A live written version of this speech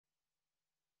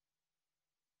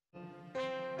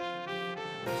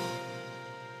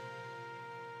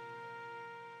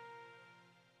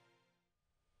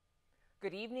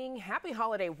Good evening, happy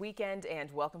holiday weekend,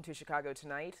 and welcome to Chicago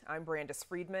Tonight. I'm Brandis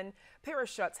Friedman.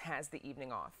 Paris Schutz has the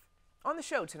evening off. On the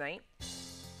show tonight,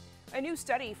 a new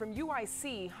study from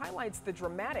UIC highlights the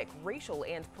dramatic racial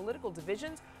and political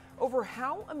divisions over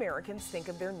how Americans think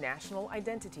of their national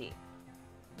identity.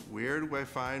 Where do I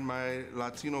find my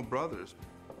Latino brothers?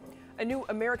 A new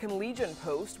American Legion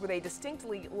post with a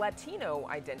distinctly Latino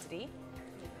identity.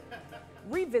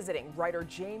 Revisiting writer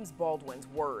James Baldwin's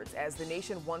words as the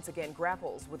nation once again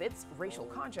grapples with its racial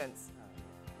conscience.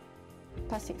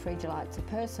 Plastic-free July, it's a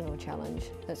personal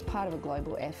challenge that's part of a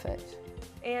global effort.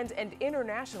 And an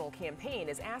international campaign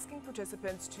is asking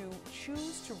participants to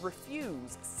choose to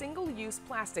refuse single-use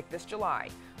plastic this July.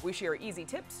 We share easy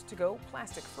tips to go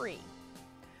plastic-free.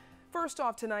 First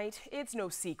off tonight, it's no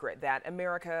secret that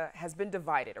America has been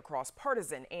divided across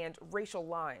partisan and racial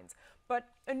lines. But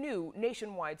a new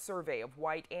nationwide survey of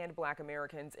white and black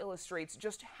Americans illustrates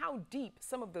just how deep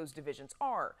some of those divisions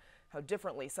are, how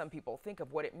differently some people think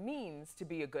of what it means to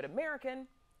be a good American,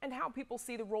 and how people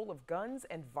see the role of guns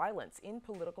and violence in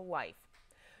political life.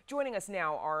 Joining us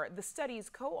now are the study's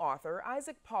co-author,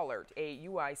 Isaac Pollard, a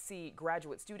UIC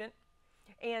graduate student,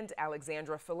 and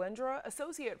Alexandra Filendra,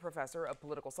 Associate Professor of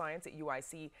Political Science at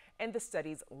UIC and the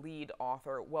study's lead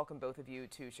author. Welcome both of you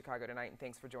to Chicago Tonight, and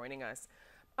thanks for joining us.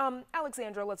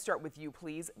 Alexandra, let's start with you,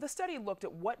 please. The study looked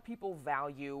at what people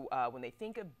value when they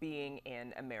think of being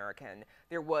an American.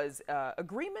 There was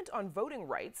agreement on voting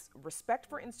rights, respect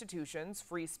for institutions,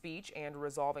 free speech, and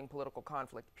resolving political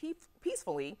conflict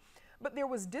peacefully. But there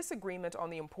was disagreement on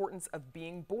the importance of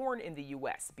being born in the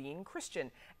U.S., being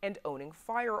Christian, and owning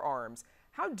firearms.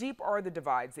 How deep are the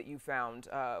divides that you found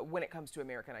when it comes to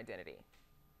American identity?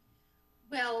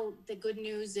 Well, the good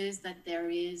news is that there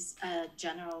is a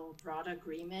general broad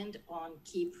agreement on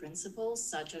key principles,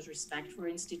 such as respect for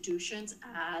institutions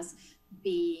as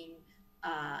being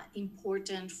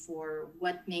important for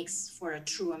what makes for a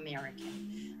true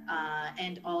American,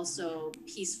 and also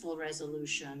peaceful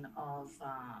resolution of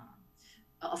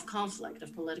conflict,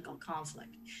 of political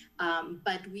conflict.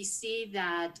 But we see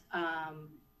that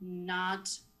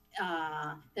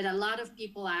that a lot of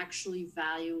people actually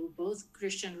value both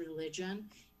Christian religion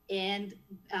and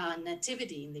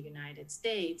nativity in the United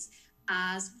States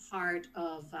as part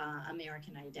of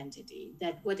American identity.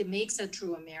 That what it makes a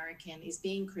true American is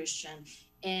being Christian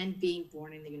and being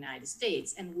born in the United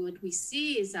States. And what we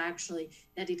see is actually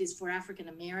that it is for African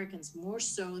Americans more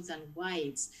so than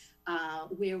whites,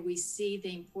 where we see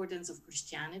the importance of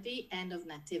Christianity and of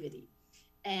nativity.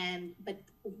 But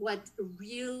what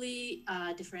really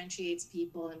differentiates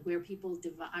people and where people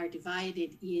are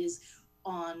divided is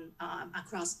on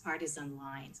across partisan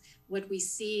lines. What we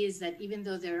see is that even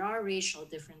though there are racial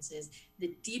differences,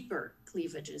 the deeper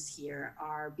cleavages here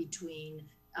are between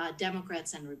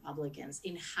Democrats and Republicans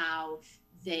in how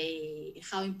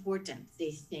important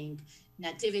they think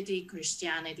nativity,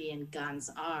 Christianity, and guns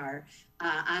are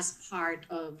as part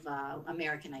of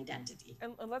American identity.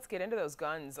 And let's get into those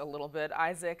guns a little bit.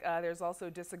 Isaac, there's also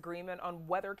disagreement on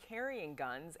whether carrying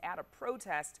guns at a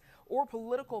protest or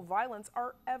political violence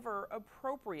are ever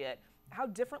appropriate. How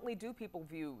differently do people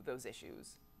view those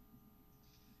issues?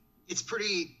 It's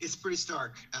pretty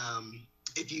stark.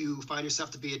 If you find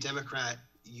yourself to be a Democrat,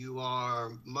 you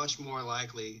are much more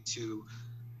likely to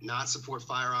not support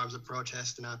firearms at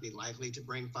protests, to not be likely to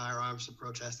bring firearms to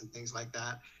protests and things like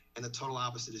that. And the total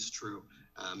opposite is true.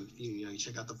 You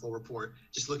check out the full report.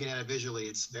 Just looking at it visually,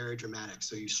 it's very dramatic.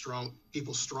 So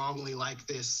people strongly like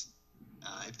this.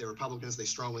 If they're Republicans, they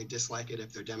strongly dislike it.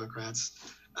 If they're Democrats,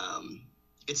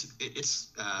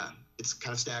 it's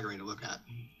kind of staggering to look at.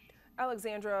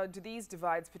 Alexandra, do these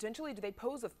divides potentially, do they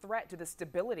pose a threat to the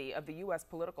stability of the U.S.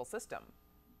 political system?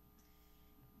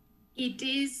 It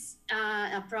is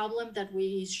a problem that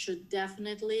we should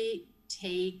definitely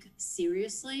take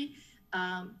seriously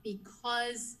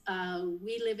because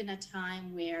we live in a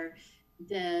time where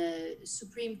the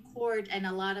Supreme Court and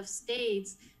a lot of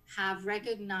states have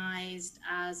recognized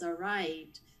as a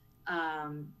right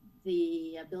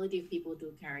the ability of people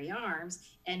to carry arms,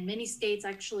 and many states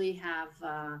actually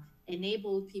have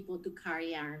enabled people to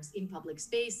carry arms in public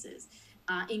spaces,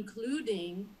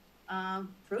 including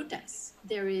protests.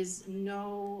 There is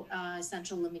no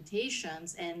essential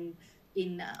limitations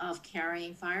of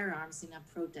carrying firearms in a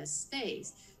protest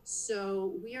space.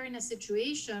 So we are in a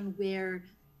situation where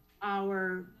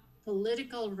our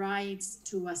political rights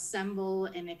to assemble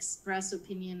and express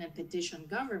opinion and petition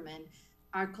government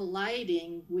are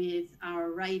colliding with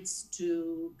our rights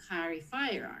to carry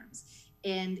firearms.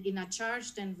 And in a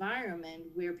charged environment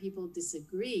where people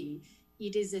disagree,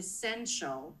 it is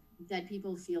essential that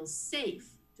people feel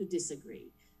safe to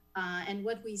disagree. And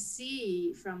what we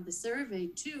see from the survey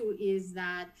too is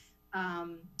that,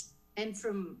 and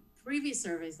from previous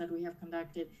surveys that we have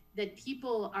conducted, that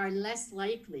people are less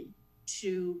likely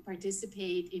to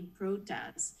participate in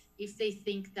protests if they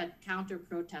think that counter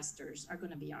protesters are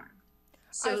going to be armed.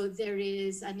 So there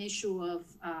is an issue of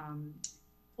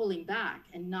pulling back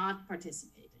and not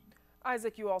participating.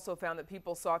 Isaac, you also found that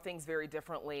people saw things very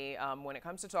differently when it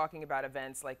comes to talking about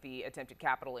events like the attempted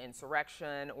Capitol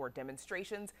insurrection or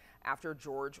demonstrations after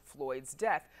George Floyd's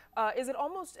death. Is it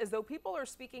almost as though people are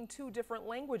speaking two different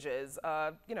languages,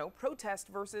 protest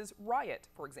versus riot,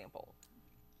 for example?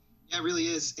 Yeah, it really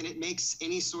is. And it makes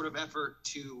any sort of effort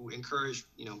to encourage,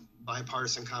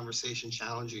 bipartisan conversation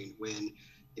challenging when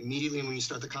immediately when you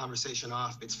start the conversation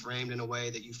off, it's framed in a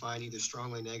way that you find either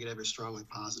strongly negative or strongly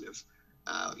positive.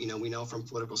 We know from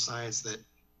political science that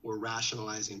we're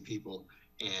rationalizing people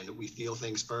and we feel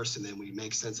things first and then we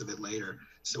make sense of it later.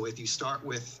 So if you start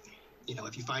with,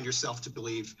 if you find yourself to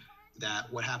believe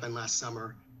that what happened last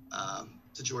summer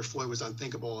to George Floyd was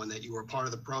unthinkable and that you were a part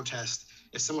of the protest,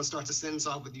 if someone starts a sentence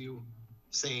off with you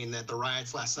saying that the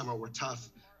riots last summer were tough,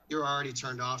 you're already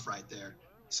turned off right there.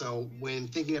 So when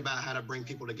thinking about how to bring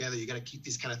people together, you got to keep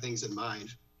these kind of things in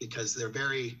mind because they're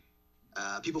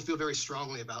people feel very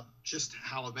strongly about just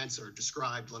how events are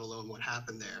described, let alone what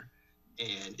happened there.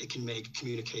 And it can make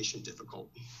communication difficult.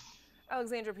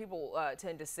 Alexandra, people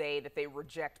tend to say that they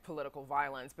reject political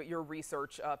violence, but your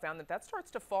research found that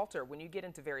starts to falter when you get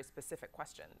into very specific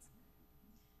questions.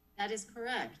 That is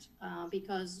correct,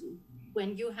 because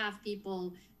when you have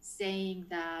people saying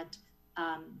that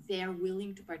they're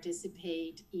willing to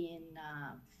participate in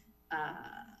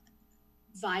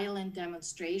violent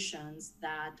demonstrations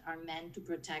that are meant to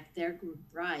protect their group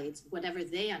rights, whatever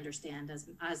they understand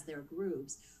as their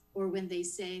groups, or when they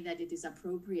say that it is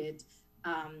appropriate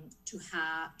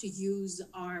to use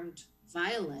armed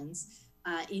violence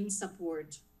in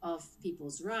support of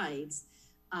people's rights.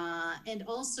 And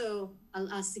also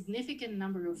a significant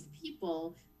number of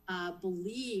people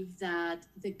believe that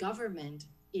the government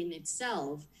in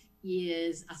itself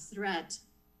is a threat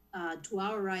to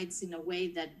our rights in a way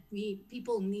that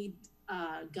people need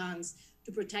guns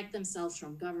to protect themselves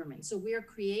from government. So we are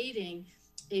creating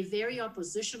a very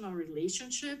oppositional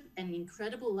relationship and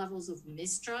incredible levels of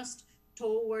mistrust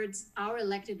towards our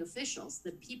elected officials,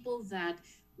 the people that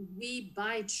we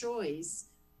by choice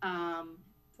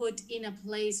put in a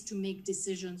place to make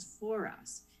decisions for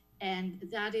us. And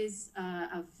that is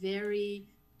a very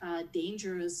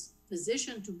dangerous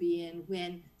position to be in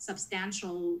when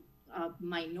substantial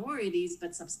minorities,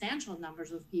 but substantial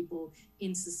numbers of people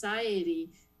in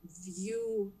society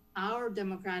view our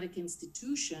democratic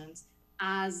institutions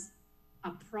as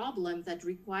a problem that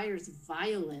requires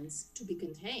violence to be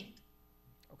contained.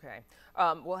 Okay,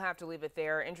 we'll have to leave it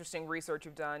there. Interesting research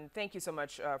you've done. Thank you so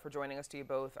much for joining us, to you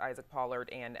both, Isaac Pollard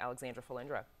and Alexandra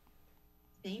Falindra.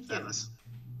 Thank you.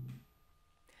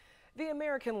 The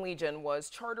American Legion was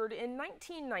chartered in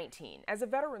 1919 as a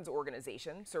veterans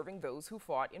organization serving those who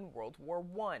fought in World War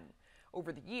I.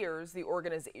 Over the years, the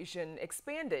organization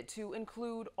expanded to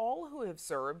include all who have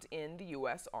served in the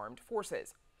U.S. Armed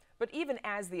Forces. But even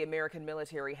as the American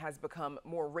military has become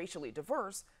more racially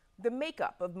diverse, the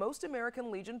makeup of most American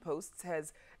Legion posts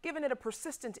has given it a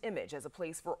persistent image as a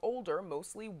place for older,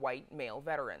 mostly white male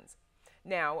veterans.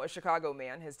 Now, a Chicago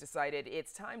man has decided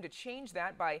it's time to change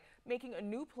that by making a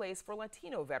new place for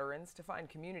Latino veterans to find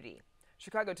community.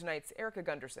 Chicago Tonight's Erica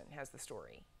Gunderson has the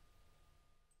story.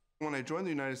 When I joined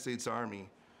the United States Army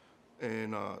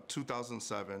in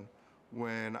 2007,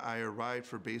 when I arrived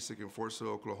for basic in Fort Sill,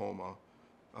 Oklahoma,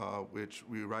 which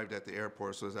we arrived at the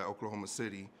airport, so it was at Oklahoma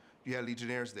City, you had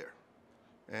Legionnaires there.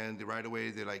 And right away,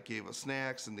 they gave us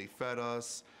snacks and they fed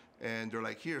us. And they're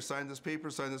like, here, sign this paper,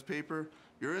 sign this paper.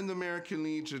 You're in the American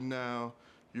Legion now.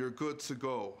 You're good to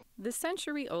go. The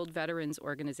century-old veterans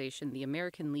organization, the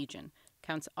American Legion,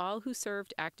 counts all who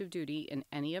served active duty in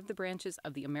any of the branches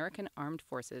of the American Armed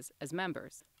Forces as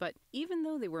members. But even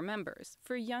though they were members,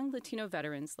 for young Latino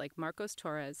veterans like Marcos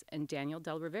Torres and Daniel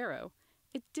Del Rivero,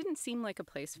 it didn't seem like a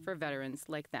place for veterans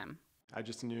like them. I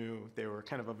just knew they were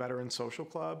kind of a veteran social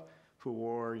club who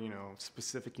wore,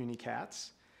 specific unique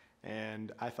hats.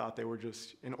 And I thought they were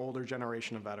just an older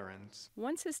generation of veterans.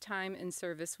 Once his time in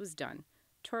service was done,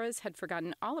 Torres had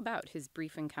forgotten all about his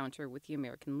brief encounter with the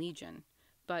American Legion.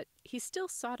 But he still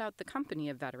sought out the company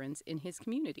of veterans in his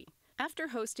community. After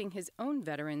hosting his own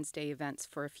Veterans Day events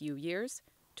for a few years,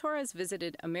 Torres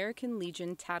visited American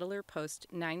Legion Tattler Post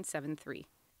 973,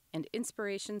 and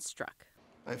inspiration struck.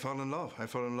 I fell in love. I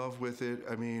fell in love with it.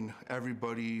 I mean,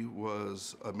 everybody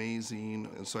was amazing.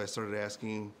 And so I started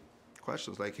asking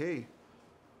questions like, hey,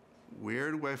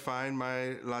 where do I find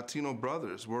my Latino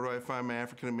brothers? Where do I find my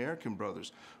African American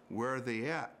brothers? Where are they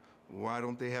at? Why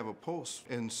don't they have a post?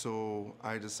 And so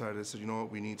I decided, I said, you know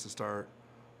what, we need to start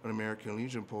an American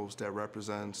Legion post that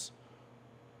represents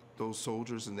those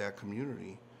soldiers in that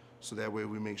community, so that way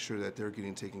we make sure that they're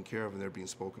getting taken care of and they're being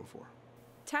spoken for.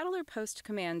 Tattler Post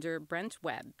Commander Brent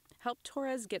Webb helped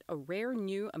Torres get a rare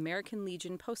new American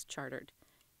Legion post chartered.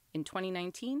 In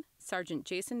 2019, Sergeant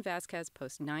Jason Vasquez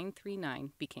Post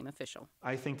 939 became official.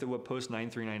 I think that what Post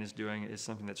 939 is doing is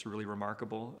something that's really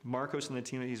remarkable. Marcos and the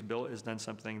team that he's built has done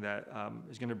something that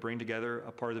is going to bring together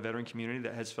a part of the veteran community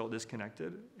that has felt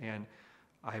disconnected, and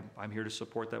I'm here to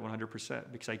support that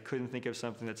 100%, because I couldn't think of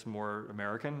something that's more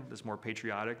American, that's more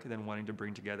patriotic than wanting to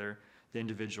bring together the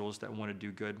individuals that want to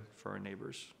do good for our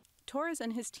neighbors. Torres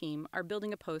and his team are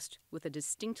building a post with a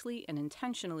distinctly and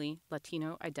intentionally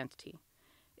Latino identity.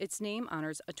 Its name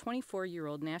honors a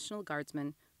 24-year-old National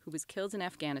Guardsman who was killed in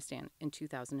Afghanistan in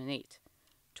 2008.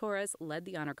 Torres led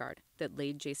the honor guard that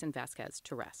laid Jason Vasquez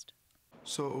to rest.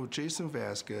 So Jason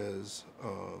Vasquez,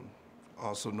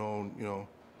 also known,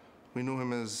 we knew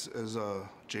him as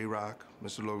J-Rock,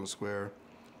 Mr. Logan Square.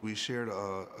 We shared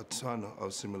a ton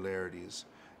of similarities,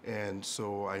 and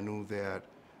so I knew that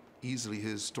easily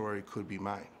his story could be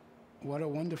mine. What a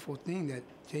wonderful thing that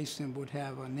Jason would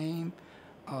have a name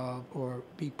or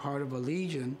be part of a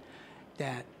Legion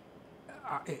that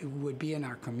it would be in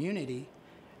our community,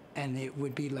 and it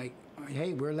would be like,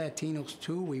 hey, we're Latinos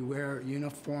too. We wear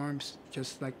uniforms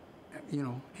just like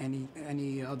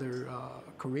any other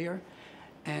career,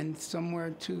 and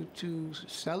somewhere to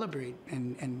celebrate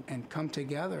and come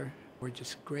together. We're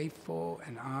just grateful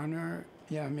and honored.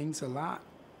 Yeah, it means a lot,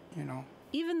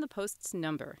 Even the post's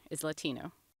number is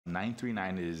Latino.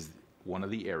 939 is one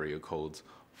of the area codes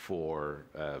for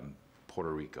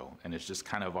Puerto Rico, and it's just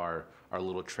kind of our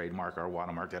little trademark, our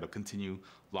watermark that'll continue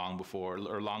long before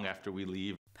or long after we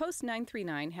leave. Post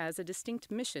 939 has a distinct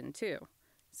mission, too,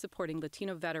 supporting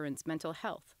Latino veterans' mental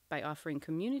health by offering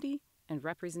community and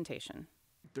representation.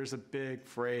 There's a big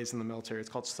phrase in the military, it's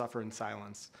called suffer in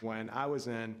silence. When I was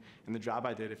in the job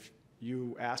I did, if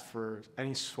you asked for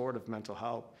any sort of mental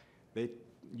help,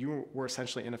 you were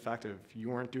essentially ineffective. You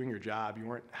weren't doing your job, you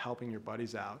weren't helping your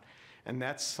buddies out. And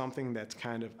that's something that's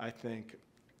kind of, I think,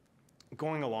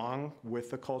 going along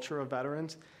with the culture of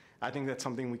veterans. I think that's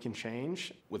something we can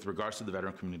change. With regards to the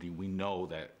veteran community, we know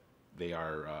that they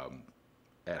are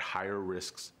at higher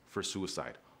risks for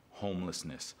suicide,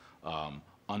 homelessness,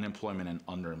 unemployment and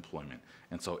underemployment.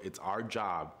 And so it's our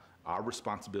job, our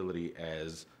responsibility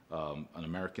as an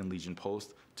American Legion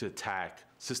post to attack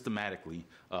systematically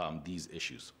these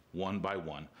issues, one by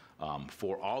one,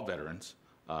 for all veterans,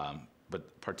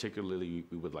 but particularly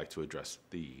we would like to address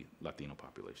the Latino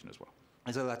population as well.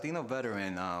 As a Latino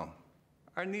veteran,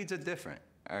 our needs are different.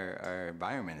 Our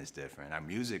environment is different. Our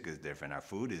music is different. Our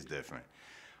food is different.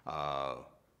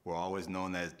 We're always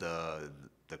known as the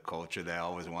culture that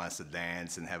always wants to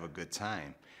dance and have a good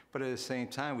time. But at the same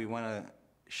time, we want to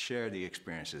share the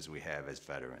experiences we have as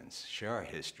veterans, share our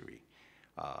history,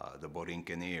 the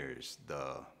Borinqueneers,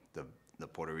 the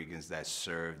Puerto Ricans that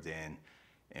served in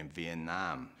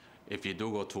Vietnam. If you do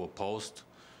go to a post,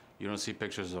 you don't see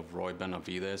pictures of Roy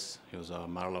Benavides. He was a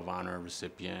Medal of Honor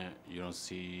recipient. You don't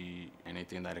see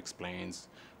anything that explains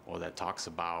or that talks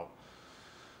about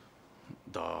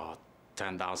the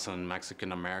 10,000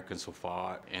 Mexican Americans who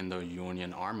fought in the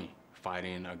Union Army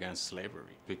fighting against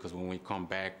slavery. Because when we come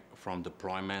back from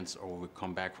deployments or we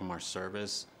come back from our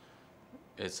service,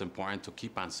 it's important to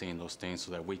keep on seeing those things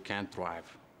so that we can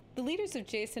thrive. The leaders of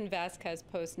Jason Vasquez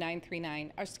Post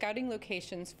 939 are scouting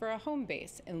locations for a home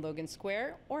base in Logan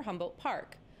Square or Humboldt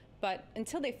Park. But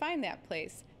until they find that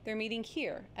place, they're meeting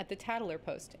here at the Tattler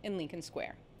Post in Lincoln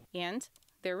Square. And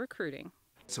they're recruiting.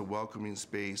 It's a welcoming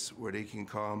space where they can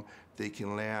come, they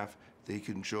can laugh, they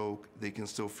can joke, they can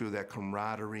still feel that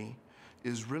camaraderie.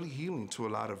 Is really healing to a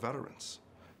lot of veterans.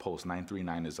 Post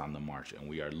 939 is on the march, and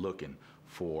we are looking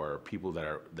for people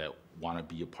that want to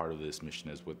be a part of this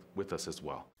mission with us as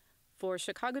well. For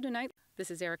Chicago Tonight,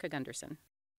 this is Erica Gunderson.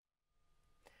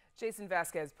 Jason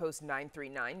Vasquez Post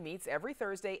 939 meets every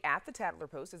Thursday at the Tattler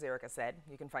Post, as Erica said.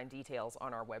 You can find details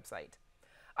on our website.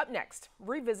 Up next,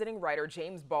 revisiting writer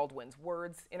James Baldwin's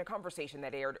words in a conversation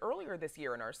that aired earlier this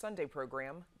year in our Sunday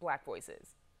program, Black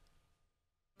Voices.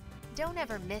 Don't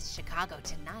ever miss Chicago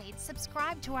Tonight.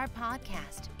 Subscribe to our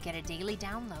podcast. Get a daily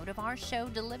download of our show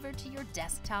delivered to your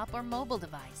desktop or mobile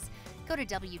device. Go to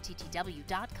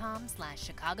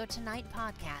WTTW.com/Chicago Tonight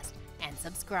Podcast and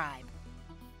subscribe.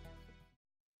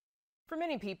 For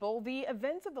many people, the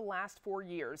events of the last 4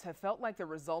 years have felt like the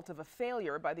result of a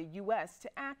failure by the U.S.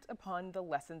 to act upon the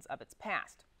lessons of its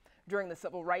past. During the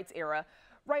civil rights era,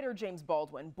 writer James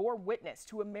Baldwin bore witness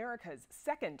to America's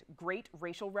second great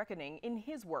racial reckoning in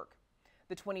his work.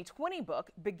 The 2020 book,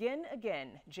 Begin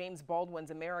Again, James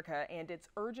Baldwin's America and Its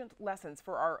Urgent Lessons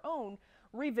for Our Own,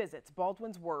 revisits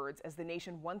Baldwin's words as the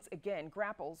nation once again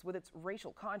grapples with its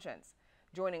racial conscience.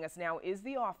 Joining us now is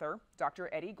the author, Dr.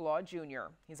 Eddie Glaude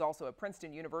Jr. He's also a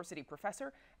Princeton University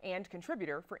professor and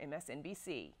contributor for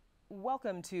MSNBC.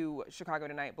 Welcome to Chicago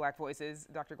Tonight, Black Voices,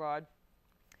 Dr. Glaude.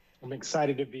 I'm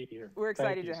excited to be here. We're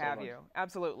excited to have you.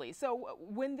 Absolutely. So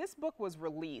when this book was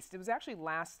released, it was actually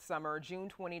last summer, June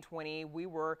 2020.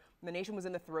 The nation was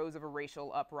in the throes of a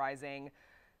racial uprising.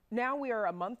 Now we are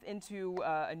a month into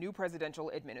a new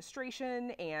presidential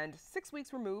administration and 6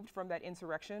 weeks removed from that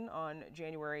insurrection on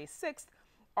January 6th.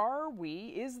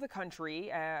 Is the country,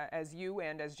 as you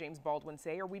and as James Baldwin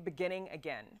say, are we beginning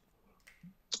again?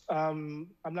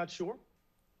 I'm not sure.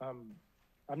 I'm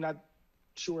not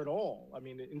sure at all. I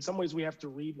mean, in some ways we have to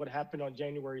read what happened on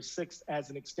January 6th as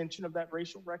an extension of that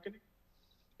racial reckoning.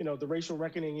 You know, the racial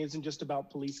reckoning isn't just about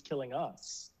police killing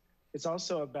us. It's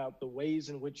also about the ways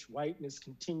in which whiteness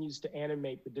continues to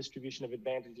animate the distribution of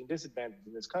advantage and disadvantage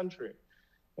in this country.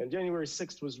 And January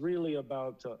 6th was really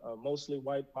about a mostly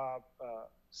white mob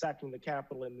sacking the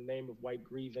Capitol in the name of white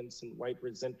grievance and white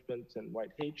resentment and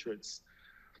white hatreds.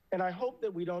 And I hope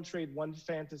that we don't trade one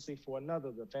fantasy for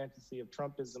another, the fantasy of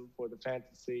Trumpism for the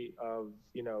fantasy of,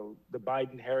 you know, the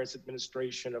Biden-Harris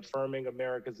administration affirming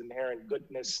America's inherent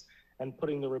goodness and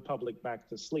putting the republic back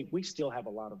to sleep. We still have a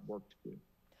lot of work to do.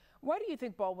 Why do you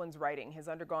think Baldwin's writing has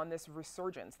undergone this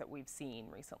resurgence that we've seen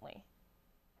recently?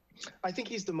 I think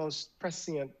he's the most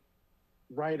prescient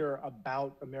writer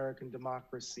about American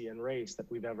democracy and race that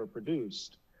we've ever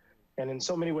produced. And in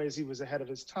so many ways, he was ahead of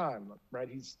his time, right?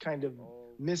 He's kind of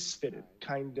misfitted,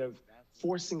 kind of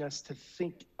forcing us to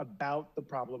think about the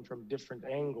problem from different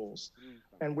angles.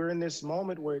 And we're in this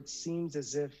moment where it seems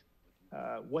as if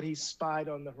what he spied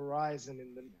on the horizon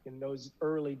in those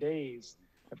early days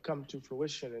have come to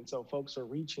fruition. And so folks are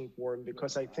reaching for him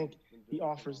because I think he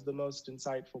offers the most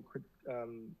insightful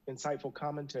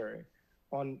commentary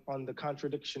on the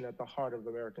contradiction at the heart of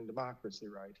American democracy,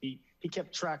 right? He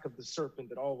kept track of the serpent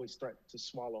that always threatened to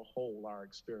swallow whole our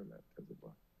experiment, as it were.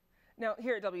 Now,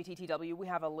 here at WTTW, we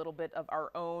have a little bit of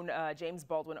our own James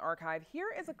Baldwin archive.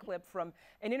 Here is a clip from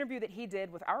an interview that he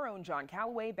did with our own John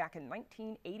Calloway back in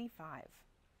 1985.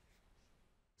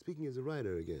 Speaking as a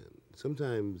writer again,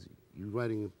 sometimes you're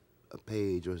writing a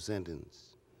page or a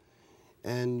sentence,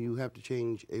 and you have to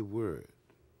change a word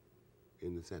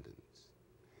in the sentence.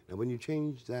 Now, when you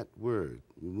change that word,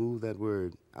 you move that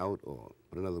word out or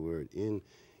put another word in,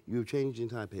 you've changed the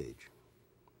entire page.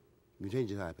 You change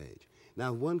the entire page.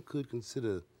 Now, one could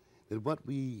consider that what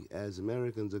we as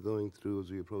Americans are going through as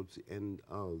we approach the end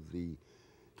of the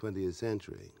 20th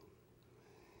century,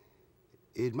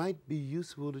 it might be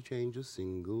useful to change a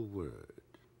single word.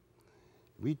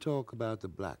 We talk about the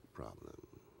black problem.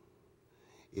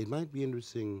 It might be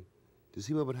interesting to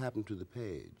see what would happen to the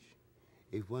page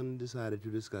if one decided to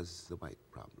discuss the white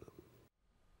problem.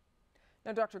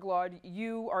 Now, Dr. Glaude,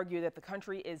 you argue that the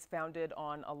country is founded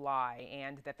on a lie,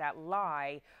 and that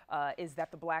lie is that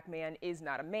the black man is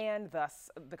not a man. Thus,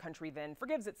 the country then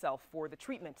forgives itself for the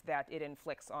treatment that it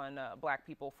inflicts on black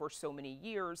people for so many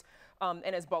years. And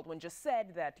as Baldwin just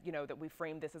said, that that we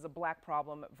frame this as a black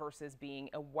problem versus being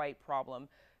a white problem.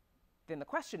 Then the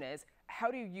question is,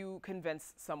 how do you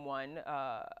convince someone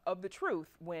of the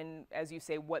truth when, as you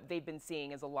say, what they've been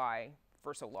seeing is a lie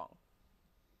for so long?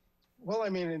 Well, I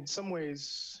mean, in some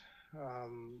ways,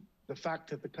 the fact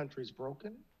that the country is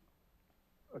broken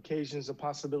occasions a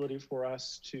possibility for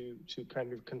us to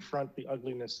kind of confront the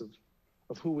ugliness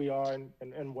of who we are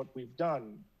and what we've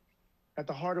done. At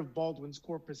the heart of Baldwin's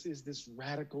corpus is this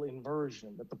radical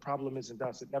inversion that the problem isn't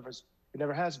us. It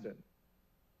never has been.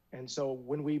 And so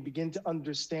when we begin to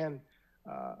understand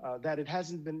that it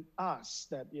hasn't been us,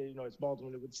 that, as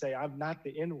Baldwin would say, I'm not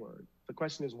the N-word. The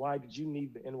question is, why did you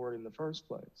need the N-word in the first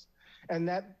place? And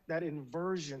that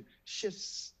inversion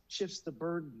shifts the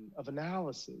burden of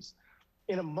analysis.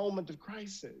 In a moment of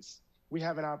crisis, we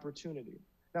have an opportunity.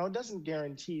 Now, it doesn't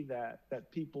guarantee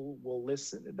that people will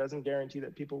listen. It doesn't guarantee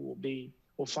that people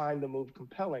will find the move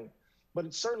compelling. But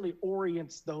it certainly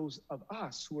orients those of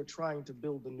us who are trying to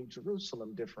build the New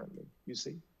Jerusalem differently, you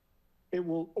see. It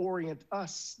will orient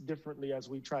us differently as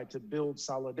we try to build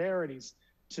solidarities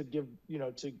to give,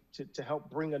 to help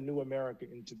bring a new America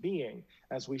into being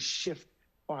as we shift.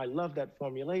 Oh, I love that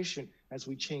formulation, as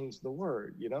we change the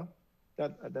word,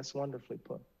 That's wonderfully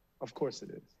put. Of course it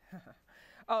is.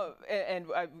 Oh, and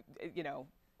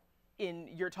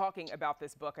you're talking about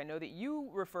this book, I know that you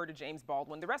refer to James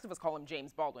Baldwin. The rest of us call him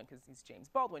James Baldwin because he's James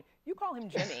Baldwin. You call him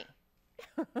Jimmy.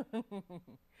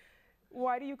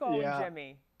 Why do you call him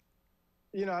Jimmy?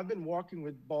 You know, I've been walking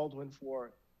with Baldwin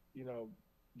for,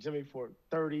 Jimmy for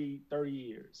 30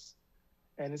 years.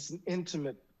 And it's an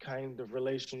intimate kind of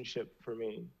relationship for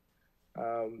me,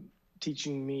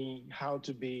 teaching me how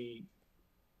to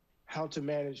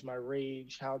manage my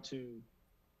rage, how to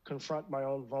confront my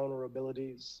own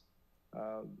vulnerabilities,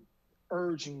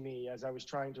 urging me as I was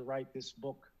trying to write this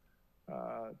book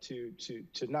to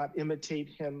not imitate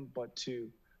him, but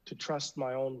to trust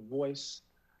my own voice,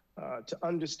 to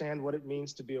understand what it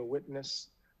means to be a witness.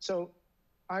 So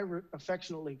I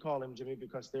affectionately call him Jimmy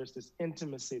because there's this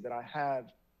intimacy that I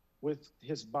have with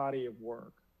his body of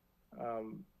work.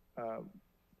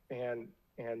 And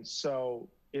so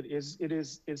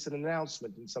it's an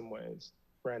announcement in some ways,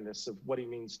 Brandis, of what he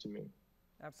means to me.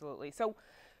 Absolutely. So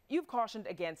you've cautioned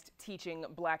against teaching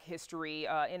Black history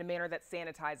in a manner that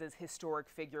sanitizes historic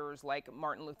figures like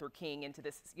Martin Luther King into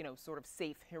this, sort of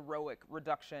safe, heroic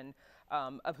reduction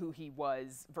of who he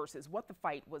was versus what the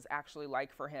fight was actually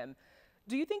like for him.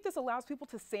 Do you think this allows people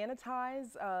to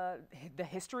sanitize the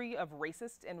history of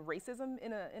racist and racism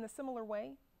in a similar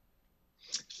way?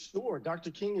 Sure. Dr.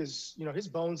 King is, his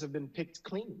bones have been picked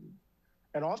clean.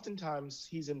 And oftentimes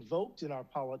he's invoked in our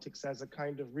politics as a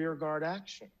kind of rearguard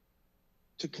action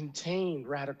to contain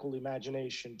radical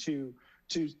imagination, to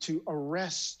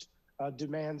arrest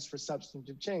demands for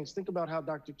substantive change. Think about how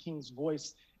Dr. King's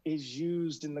voice is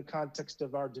used in the context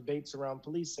of our debates around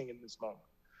policing in this moment.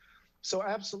 So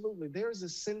absolutely, there's a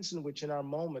sense in which in our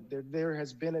moment there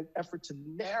has been an effort to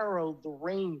narrow the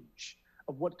range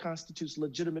of what constitutes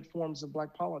legitimate forms of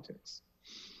Black politics.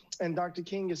 And Dr.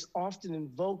 King is often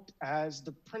invoked as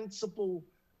the principal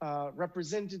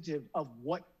representative of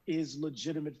what is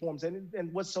legitimate forms.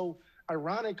 And what's so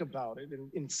ironic about it,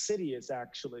 and insidious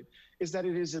actually, is that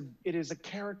it is a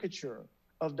caricature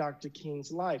of Dr.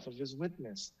 King's life, of his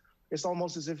witness. It's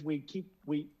almost as if we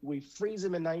freeze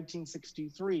him in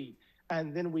 1963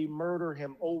 and then we murder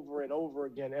him over and over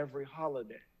again every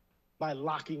holiday by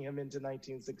locking him into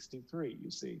 1963, you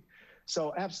see.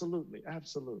 So absolutely,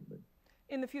 absolutely.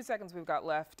 In the few seconds we've got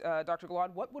left, Dr.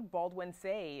 Glaude, what would Baldwin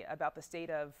say about the state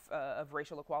of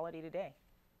racial equality today?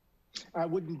 I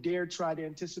wouldn't dare try to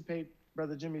anticipate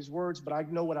Brother Jimmy's words, but I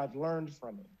know what I've learned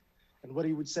from him. And what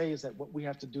he would say is that what we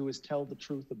have to do is tell the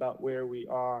truth about where we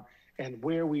are, and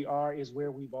where we are is where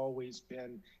we've always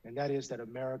been, and that is that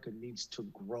America needs to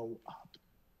grow up,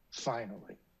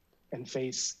 finally, and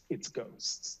face its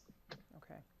ghosts.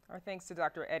 Okay. Our thanks to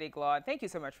Dr. Eddie Glaude. Thank you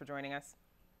so much for joining us.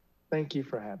 Thank you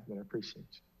for having me. I appreciate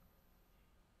you.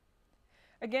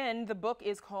 Again, the book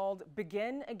is called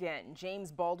Begin Again,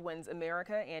 James Baldwin's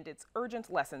America and Its Urgent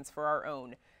Lessons for Our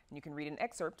Own. And you can read an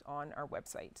excerpt on our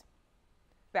website.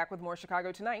 Back with more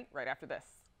Chicago Tonight right after this.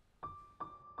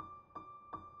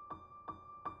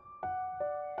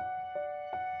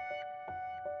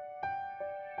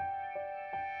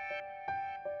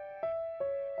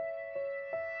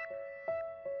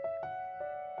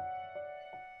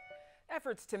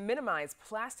 Efforts to minimize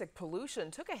plastic pollution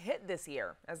took a hit this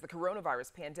year as the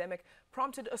coronavirus pandemic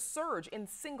prompted a surge in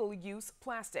single-use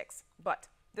plastics. But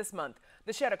this month,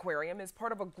 the Shedd Aquarium is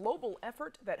part of a global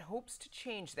effort that hopes to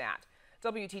change that.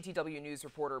 WTTW News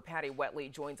reporter Patty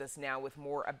Wetley joins us now with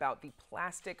more about the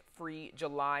Plastic Free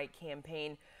July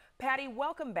campaign. Patty,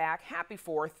 welcome back. Happy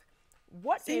 4th.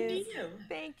 Same to you.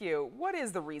 Thank you. What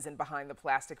is the reason behind the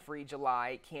Plastic Free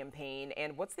July campaign,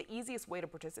 and what's the easiest way to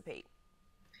participate?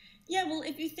 Yeah, well,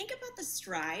 if you think about the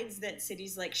strides that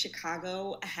cities like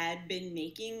Chicago had been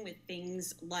making with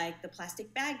things like the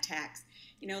plastic bag tax,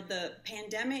 the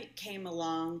pandemic came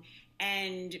along,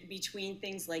 and between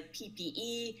things like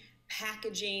PPE,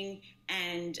 packaging,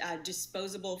 and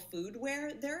disposable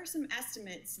foodware, there are some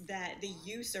estimates that the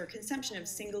use or consumption of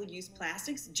single-use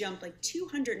plastics jumped like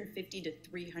 250 to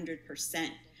 300%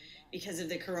 because of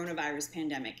the coronavirus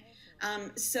pandemic.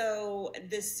 So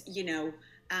this,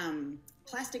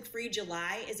 Plastic Free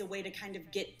July is a way to kind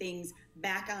of get things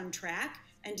back on track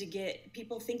and to get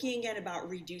people thinking again about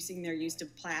reducing their use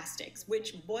of plastics,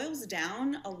 which boils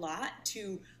down a lot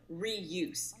to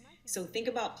reuse. So think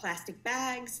about plastic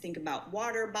bags, think about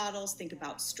water bottles, think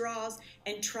about straws,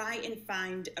 and try and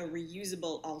find a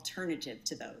reusable alternative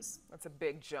to those. That's a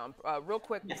big jump. Real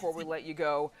quick before we let you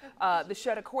go, the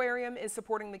Shedd Aquarium is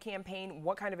supporting the campaign.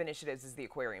 What kind of initiatives is the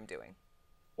aquarium doing?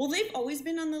 Well, they've always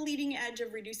been on the leading edge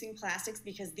of reducing plastics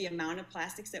because the amount of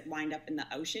plastics that wind up in the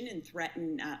ocean and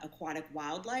threaten aquatic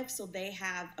wildlife. So they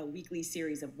have a weekly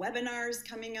series of webinars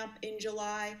coming up in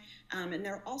July. And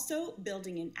they're also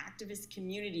building an activist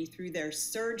community through their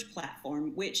Surge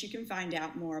platform, which you can find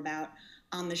out more about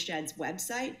on the Shed's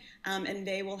website. And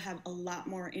they will have a lot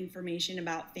more information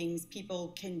about things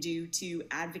people can do to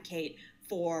advocate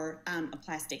for a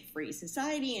plastic-free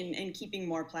society and keeping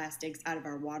more plastics out of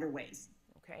our waterways.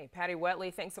 Okay, Patty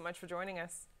Wetley, thanks so much for joining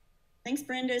us. Thanks,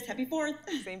 Brenda. Happy 4th.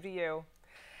 Same to you.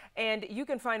 And you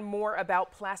can find more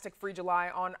about Plastic Free July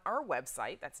on our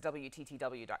website. That's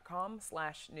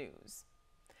WTTW.com/news.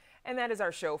 And that is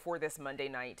our show for this Monday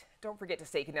night. Don't forget to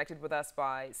stay connected with us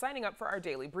by signing up for our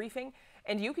daily briefing.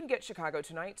 And you can get Chicago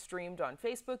Tonight streamed on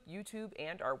Facebook, YouTube,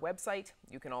 and our website.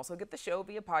 You can also get the show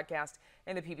via podcast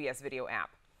and the PBS video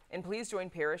app. And please join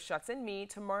Paris Schutz and me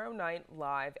tomorrow night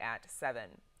live at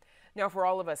 7. Now, for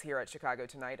all of us here at Chicago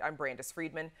Tonight, I'm Brandis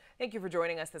Friedman. Thank you for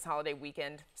joining us this holiday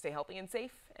weekend. Stay healthy and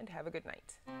safe, and have a good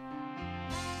night.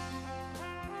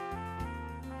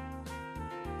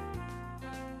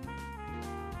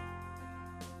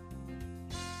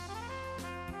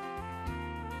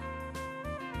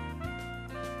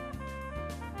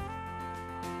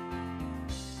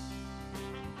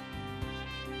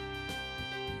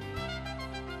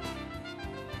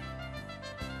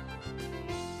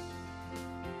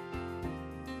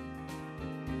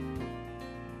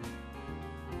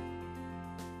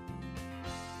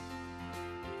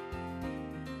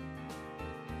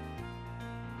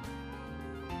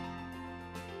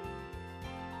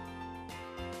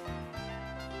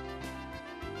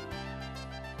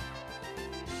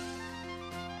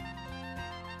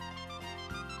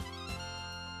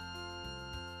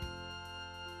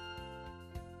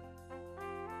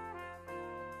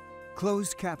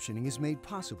 Closed captioning is made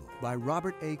possible by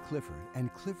Robert A. Clifford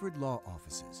and Clifford Law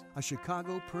Offices, a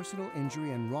Chicago personal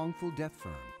injury and wrongful death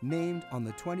firm named on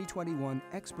the 2021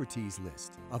 expertise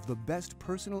list of the best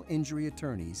personal injury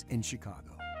attorneys in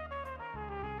Chicago.